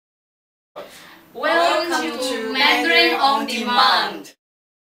Welcome to Mandarin on Demand.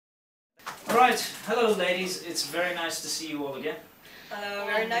 Alright, hello ladies, it's very nice to see you all again. Hello,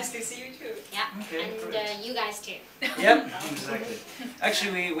 very nice to see you too. Yeah, Okay, and you guys too. Yep, exactly.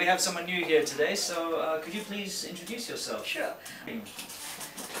 Actually, we have someone new here today, so could you please introduce yourself? Sure.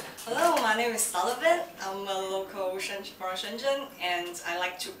 Hello, my name is Sullivan. I'm a local from Shenzhen, and I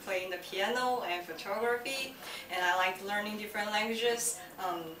like to play the piano and photography, and I like learning different languages.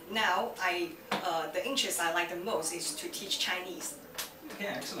 Now, the interest I like the most is to teach Chinese. Okay,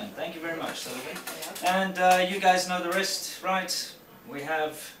 excellent. Thank you very much, Sullivan. And you guys know the rest, right? We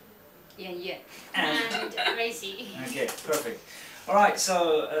have... Yeah. And Gracie. Okay, perfect. Alright,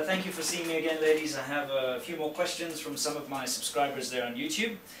 so thank you for seeing me again, ladies. I have a few more questions from some of my subscribers there on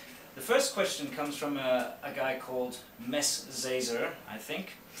YouTube. The first question comes from a guy called Mess Zazer, I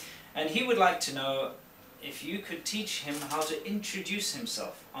think. And he would like to know if you could teach him how to introduce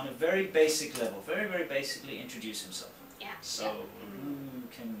himself on a very basic level. Very basically introduce himself. Yeah. So, who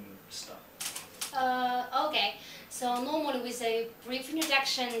can start? Okay. So normally we say brief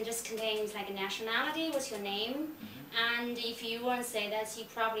introduction just contains like a nationality, what's your name, and if you want to say that, you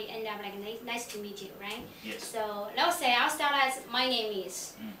probably end up like nice to meet you, right? Yes. So let's say I'll start as my name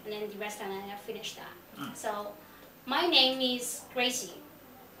is, and then the rest of it I'll finish that. So my name is Gracie.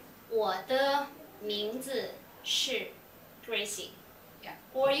 我的名字是 Gracie. Yeah.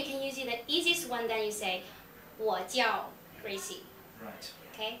 Or you can use the easiest one, then you say 我叫 Gracie. Right.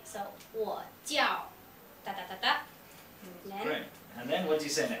 Okay, so 我叫 da da da da. Then, Great. And then what do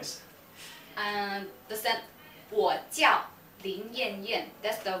you say next? The same. 我叫林燕燕.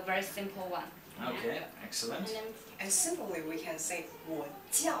 That's the very simple one. Okay, excellent. And simply we can say 我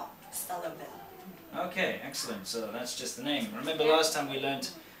叫 Sullivan. Okay, excellent. So that's just the name. Remember last time we learned,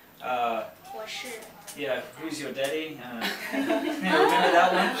 我是 yeah, who's your daddy? Remember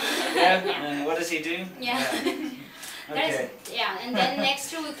that one? Yeah. And what does he do? Yeah. Okay. Yeah, and then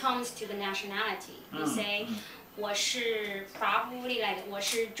next to it comes to the nationality. You say 我是 probably like 我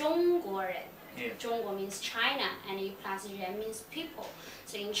是中国人. Yeah. 中国 means China, and you plus 人 means people.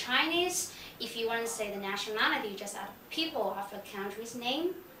 So in Chinese, if you want to say the nationality, you just add people after the country's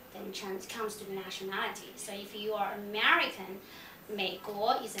name, then it comes to the nationality. So if you are American, 美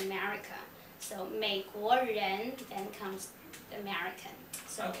国 is America. So 美国人 then comes American.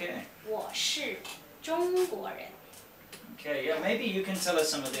 So Okay. 我是中国人. Okay, yeah, maybe you can tell us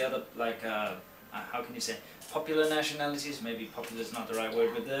some of the other, like, how can you say, popular nationalities? Maybe popular is not the right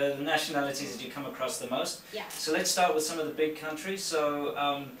word, but the nationalities that you come across the most. Yeah. So let's start with some of the big countries. So,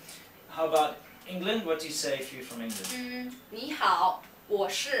 how about England? What do you say if you're from England? 你好，我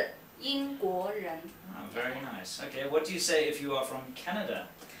是英国人. Oh, very nice. Okay, what do you say if you are from Canada?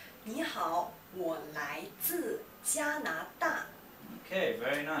 你好，我来自加拿大. Okay,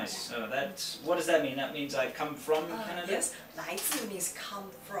 very nice. So what does that mean? That means I come from Canada? Yes, 来自 means come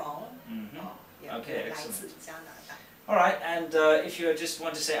from. Yeah, Okay, 来 excellent. 自加拿大. Alright, and if you just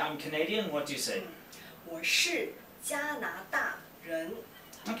want to say I'm Canadian, what do you say? 我是加拿大人.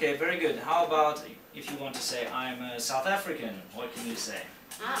 Okay, very good. How about if you want to say I'm a South African, what can you say?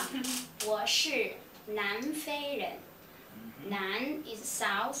 我是南非人. Nan is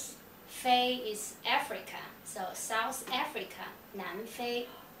south, 非 is Africa. So South Africa, 南非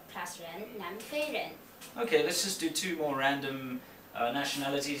plus 人, 南非人. Okay, let's just do two more random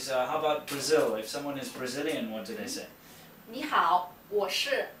nationalities. How about Brazil? If someone is Brazilian, what do they say? 你好，我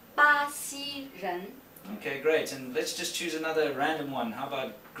是巴西人. Okay, great. And let's just choose another random one. How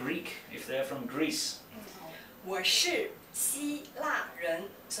about Greek, if they're from Greece? 我是希腊人.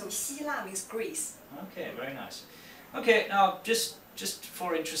 So 希腊 means Greece. Okay, very nice. Okay, now just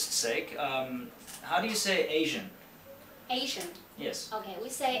for interest's sake, how do you say Asian? Asian. Yes. Okay, we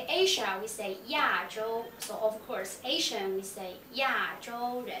say Asia, we say 亚洲. So of course, Asian, we say 亚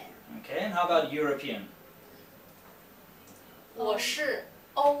洲人. Okay, and how about European? 我是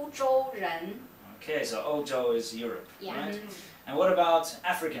欧洲人. Okay, so Ojo is Europe, Yeah. right? And what about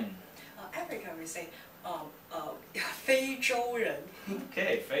African? Africa we say 非洲人.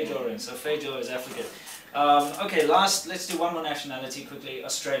 Okay, Feijorin. So Feijo is African. Okay, let's do one more nationality quickly.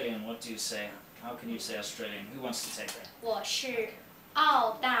 Australian, what do you say? How can you say Australian? Who wants to take that? 我是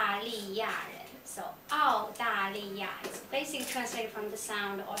澳大利亚人. So 澳大利亚 is basically translated from the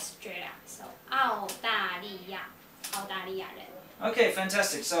sound Australia. So 澳大利亚人. Okay,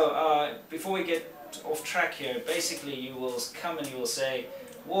 fantastic. So before we get off track here, basically you will come and you will say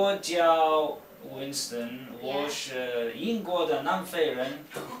我叫 Winston, 我是英国的南非人.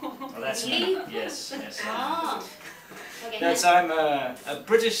 Well, that's me. Yes. Oh. Okay. That's I'm a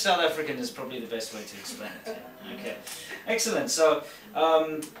British South African is probably the best way to explain it. Okay, excellent. So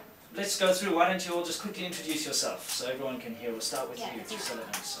let's go through. Why don't you all just quickly introduce yourself so everyone can hear. We'll start with Yeah, you, that's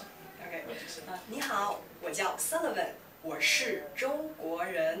Sullivan. So, Okay. what do you say? 你好，我叫 Sullivan，我是中国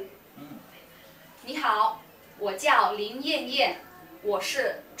人。你好，我叫林艳艳，我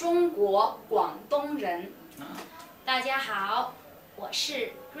是中国广东人。大家好，我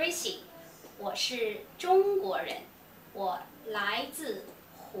是 Gracie， 我是中国人，我来自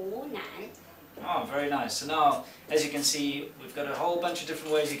湖南。 Oh, very nice. So now, as you can see, we've got a whole bunch of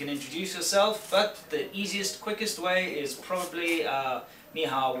different ways you can introduce yourself, but the easiest, quickest way is probably 你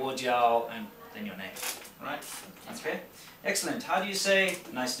好，我叫, and then your name. Right? Okay. Excellent. How do you say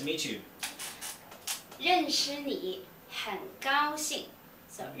nice to meet you? 认识你很高兴。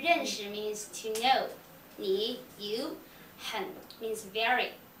So 认识 means to know. 你 you 很 means very.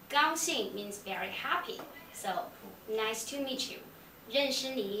 高兴 means very happy. So nice to meet you. 认识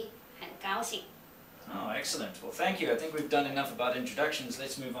你很高兴。 Oh, excellent. Well, thank you. I think we've done enough about introductions.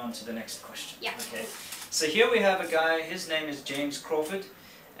 Let's move on to the next question. Yeah. Okay. So here we have a guy. His name is James Crawford,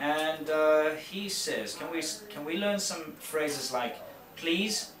 and he says, can we learn some phrases like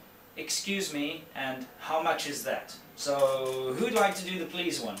please, excuse me, and how much is that? So who'd like to do the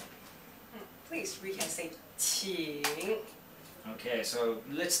please one? Please, we can say 请。 Okay. So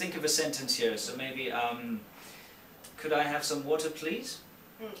let's think of a sentence here. So maybe could I have some water, please?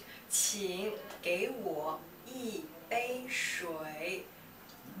 请给我一杯水。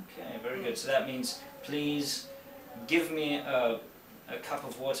 Okay, very good. So that means please give me a cup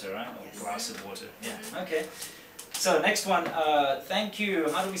of water, right? Or Yes. a glass of water. Yeah. Okay. So next one, thank you.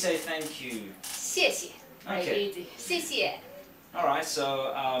 How do we say thank you? 谢谢。 Okay. easy. 谢谢。 All right.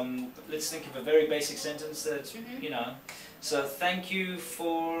 So let's think of a very basic sentence that you know. So thank you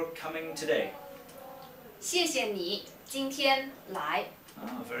for coming today. 谢谢你今天来。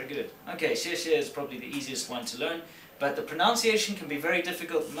 Oh, very good. Okay, 谢谢 is probably the easiest one to learn, but the pronunciation can be very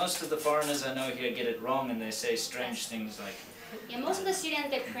difficult. Most of the foreigners I know here get it wrong and they say strange things like. Yeah, most of the students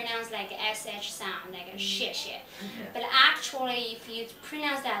they pronounce like sh sound, like a 谢谢. But actually, if you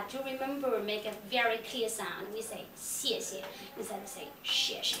pronounce that, do remember make a very clear sound. We say 谢谢 instead of say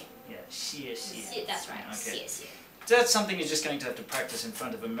谢谢. Yeah, 谢谢. That's right. Okay. 谢谢. So that's something you're just going to have to practice in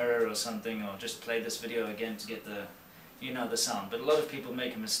front of a mirror or something, or just play this video again to get the, you know, the sound. But a lot of people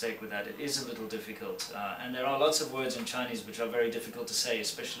make a mistake with that. It is a little difficult, and there are lots of words in Chinese which are very difficult to say,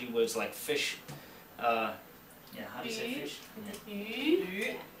 especially words like fish. Yeah, how do you say fish?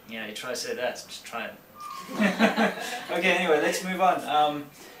 鱼。 Yeah, you try to say that. Just try it. Okay, anyway, let's move on.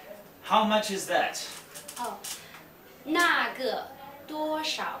 How much is that? Oh, 那个多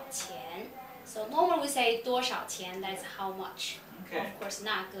少钱? So normally we say 多少钱, that is how much. Okay. Of course,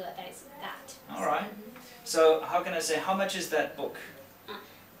 那个 that is that. All right. So how can I say how much is that book?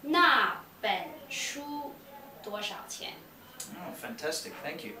 那本书多少钱? Oh, fantastic.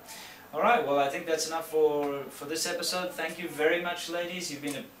 Thank you. All right. Well, I think that's enough for this episode. Thank you very much, ladies. You've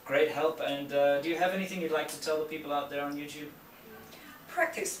been a great help. And do you have anything you'd like to tell the people out there on YouTube?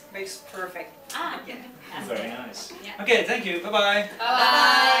 Practice makes perfect. Yeah. That's Very good. nice. Yeah. Okay. Thank you. Bye bye.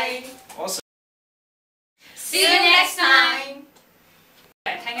 Bye. Awesome. See you next time.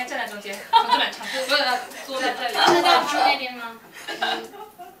 他应该站在中间，从这边长度不是坐在这里。是在猪那边吗？这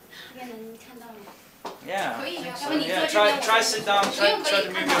边能看到吗？ Yeah.可以，要 So, 不你坐 yeah. 这边， Try sit down. 不用 Try 可 to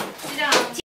以看 move 到 your 这样。